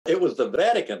it was the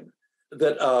Vatican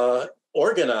that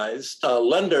organized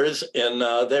lenders in,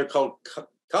 they're called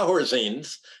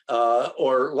Cahorzines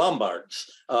or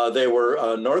Lombards. They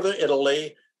were Northern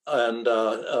Italy and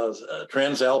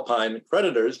Transalpine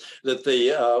creditors that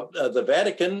the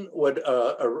Vatican would,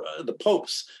 the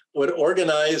popes would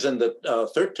organize in the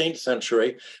 13th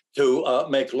century to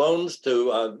make loans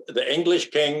to the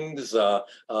English kings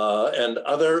and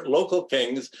other local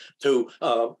kings to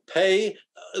pay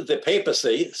the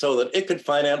papacy so that it could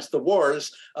finance the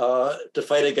wars to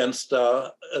fight against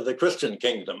the Christian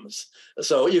kingdoms.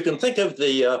 So you can think of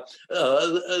the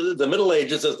Middle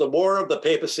Ages as the war of the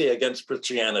papacy against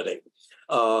Christianity.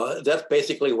 That's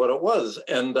basically what it was.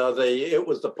 And it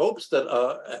was the popes that,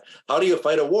 how do you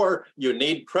fight a war? You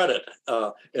need credit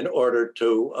in order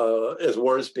to, as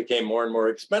wars became more and more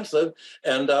expensive.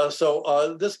 And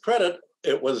so this credit,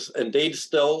 it was indeed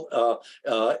still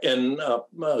in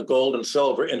gold and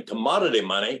silver, in commodity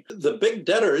money. The big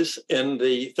debtors in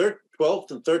the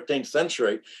 12th and 13th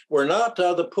century were not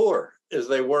the poor as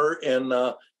they were in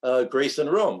Greece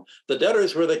and Rome. The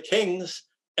debtors were the kings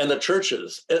and the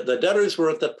churches. The debtors were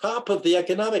at the top of the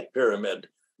economic pyramid,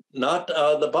 not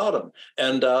the bottom.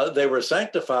 And they were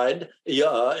sanctified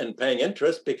in paying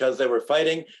interest because they were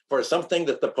fighting for something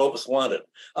that the popes wanted,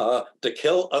 to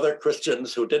kill other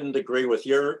Christians who didn't agree with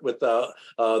the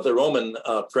Roman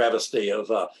travesty of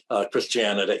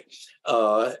Christianity.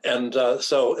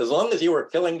 So as long as you were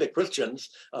killing the Christians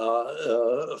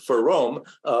for Rome,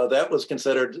 that was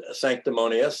considered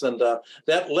sanctimonious. And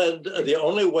that led, the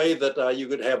only way that you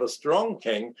could have a strong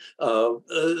king,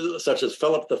 such as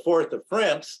Philip IV of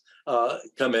France,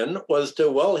 come in was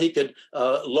to, well, he could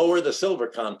lower the silver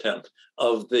content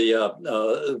of the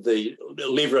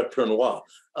livre tournois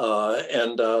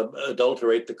and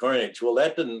adulterate the coinage. Well,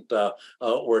 that didn't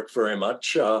work very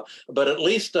much. But at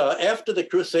least after the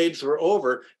Crusades were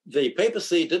over, the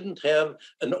papacy didn't have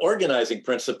an organizing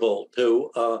principle,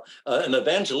 an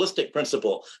evangelistic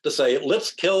principle to say,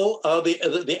 let's kill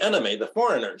the enemy, the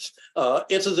foreigners.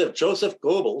 It's as if Joseph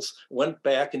Goebbels went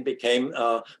back and became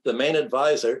the main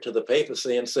advisor to the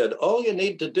papacy and said, all you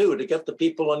need to do to get the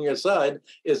people on your side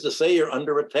is to say you're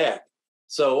under attack.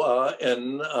 So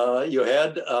you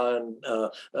had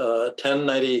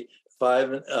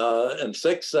 1095 and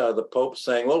 6, the Pope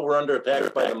saying, well, we're under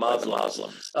attack by the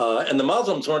Muslims. And the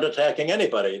Muslims weren't attacking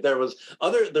anybody. There was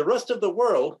the rest of the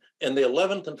world in the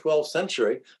 11th and 12th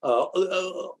century,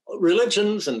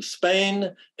 religions in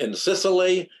Spain, in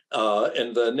Sicily,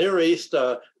 in the Near East,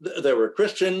 there were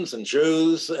Christians and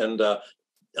Jews and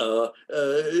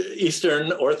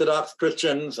Eastern Orthodox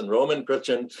Christians and Roman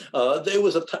Christians. There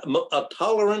was a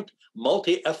tolerant,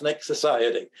 multi-ethnic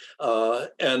society.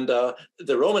 And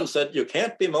the Romans said, you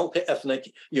can't be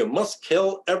multi-ethnic. You must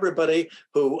kill everybody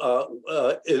who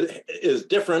is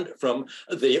different from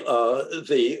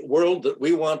the world that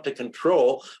we want to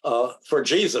control for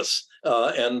Jesus.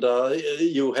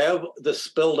 You have this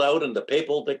spilled out in the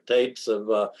papal dictates of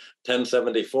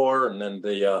 1074 and then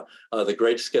the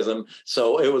Great Schism.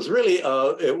 So it was really,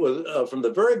 from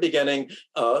the very beginning,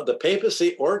 the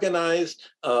papacy organized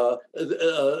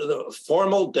the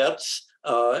formal debts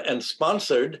and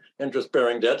sponsored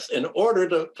interest-bearing debts in order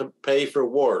to pay for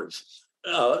wars.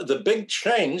 The big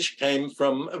change came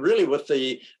from really with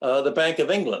the Bank of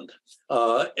England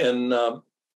in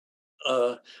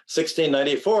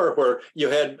 1694, where you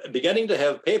had beginning to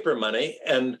have paper money,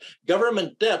 and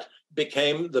government debt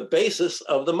became the basis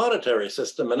of the monetary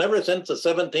system. And ever since the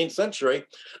 17th century,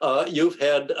 you've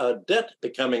had debt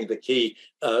becoming the key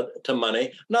to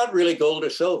money, not really gold or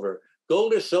silver.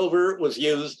 Gold or silver was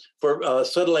used for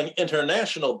settling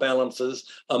international balances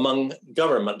among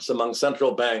governments, among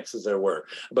central banks, as there were,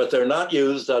 but they're not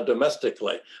used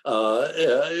domestically.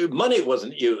 Money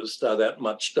wasn't used that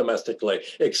much domestically,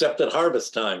 except at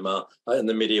harvest time in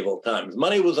the medieval times.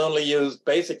 Money was only used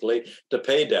basically to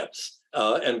pay debts,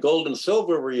 and gold and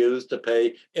silver were used to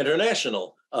pay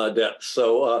international debts.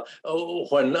 So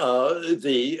when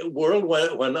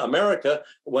America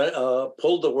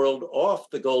pulled the world off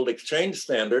the gold exchange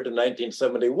standard in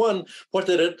 1971, what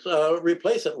did it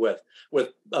replace it with?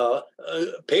 With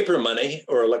paper money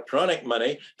or electronic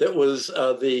money that was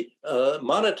the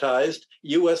monetized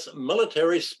U.S.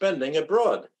 military spending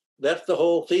abroad. That's the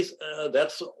whole thesis.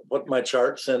 That's what my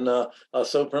charts in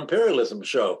Super Imperialism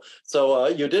show. So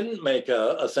you didn't make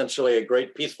essentially a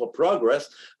great peaceful progress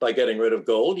by getting rid of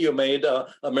gold. You made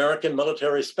American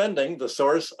military spending the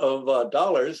source of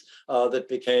dollars that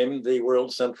became the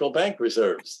world's central bank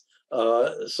reserves.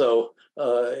 So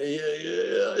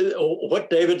what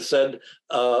David said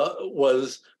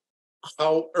was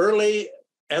how early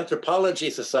anthropology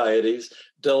societies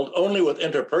dealt only with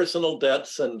interpersonal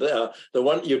debts, and the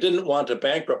one you didn't want to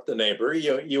bankrupt the neighbor.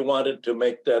 You wanted to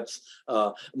make debts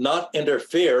not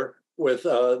interfere with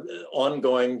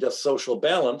ongoing just social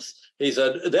balance. He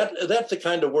said that's the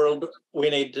kind of world we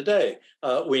need today.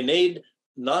 We need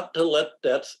not to let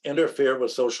debts interfere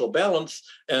with social balance,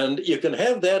 and you can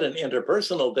have that in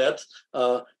interpersonal debts,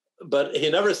 but he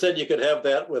never said you could have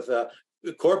that with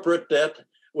corporate debt,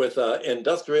 with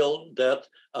industrial debt,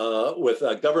 with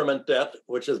government debt,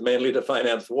 which is mainly to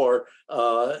finance war.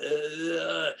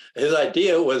 His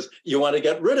idea was you want to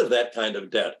get rid of that kind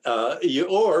of debt.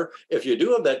 Or if you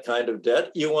do have that kind of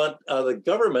debt, you want the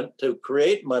government to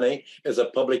create money as a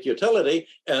public utility,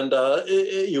 and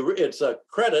it's a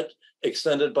credit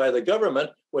extended by the government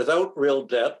without real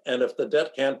debt. And if the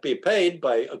debt can't be paid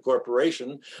by a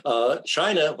corporation,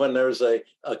 China, when there's a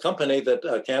company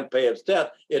that can't pay its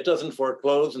debt, it doesn't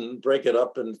foreclose and break it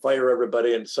up and fire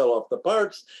everybody and sell off the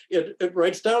parts. It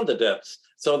writes down the debts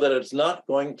so that it's not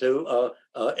going to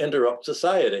interrupt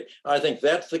society. I think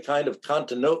that's the kind of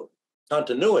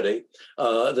continuity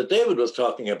that David was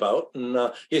talking about.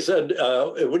 And he said,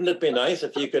 wouldn't it be nice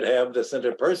if you could have this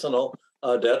interpersonal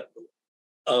debt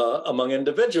among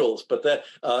individuals? But that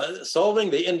solving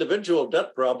the individual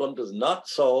debt problem does not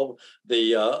solve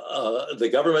the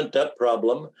government debt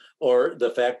problem, or the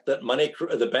fact that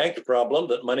the bank problem,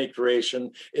 that money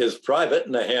creation is private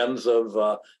in the hands of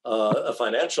a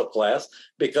financial class,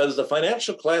 because the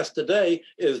financial class today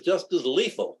is just as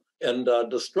lethal and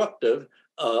destructive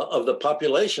of the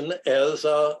population as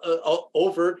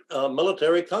overt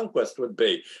military conquest would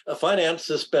be. Finance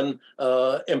has been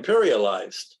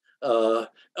imperialized.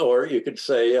 Or you could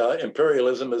say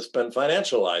imperialism has been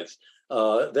financialized.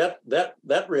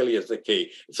 That really is the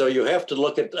key. So you have to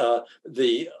look at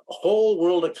the whole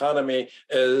world economy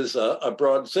as a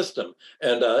broad system.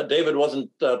 And David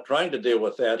wasn't trying to deal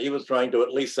with that. He was trying to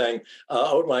at least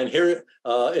outline here,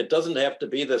 it doesn't have to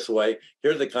be this way.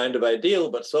 Here's the kind of ideal,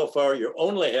 but so far you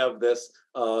only have this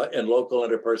in local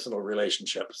interpersonal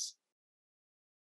relationships.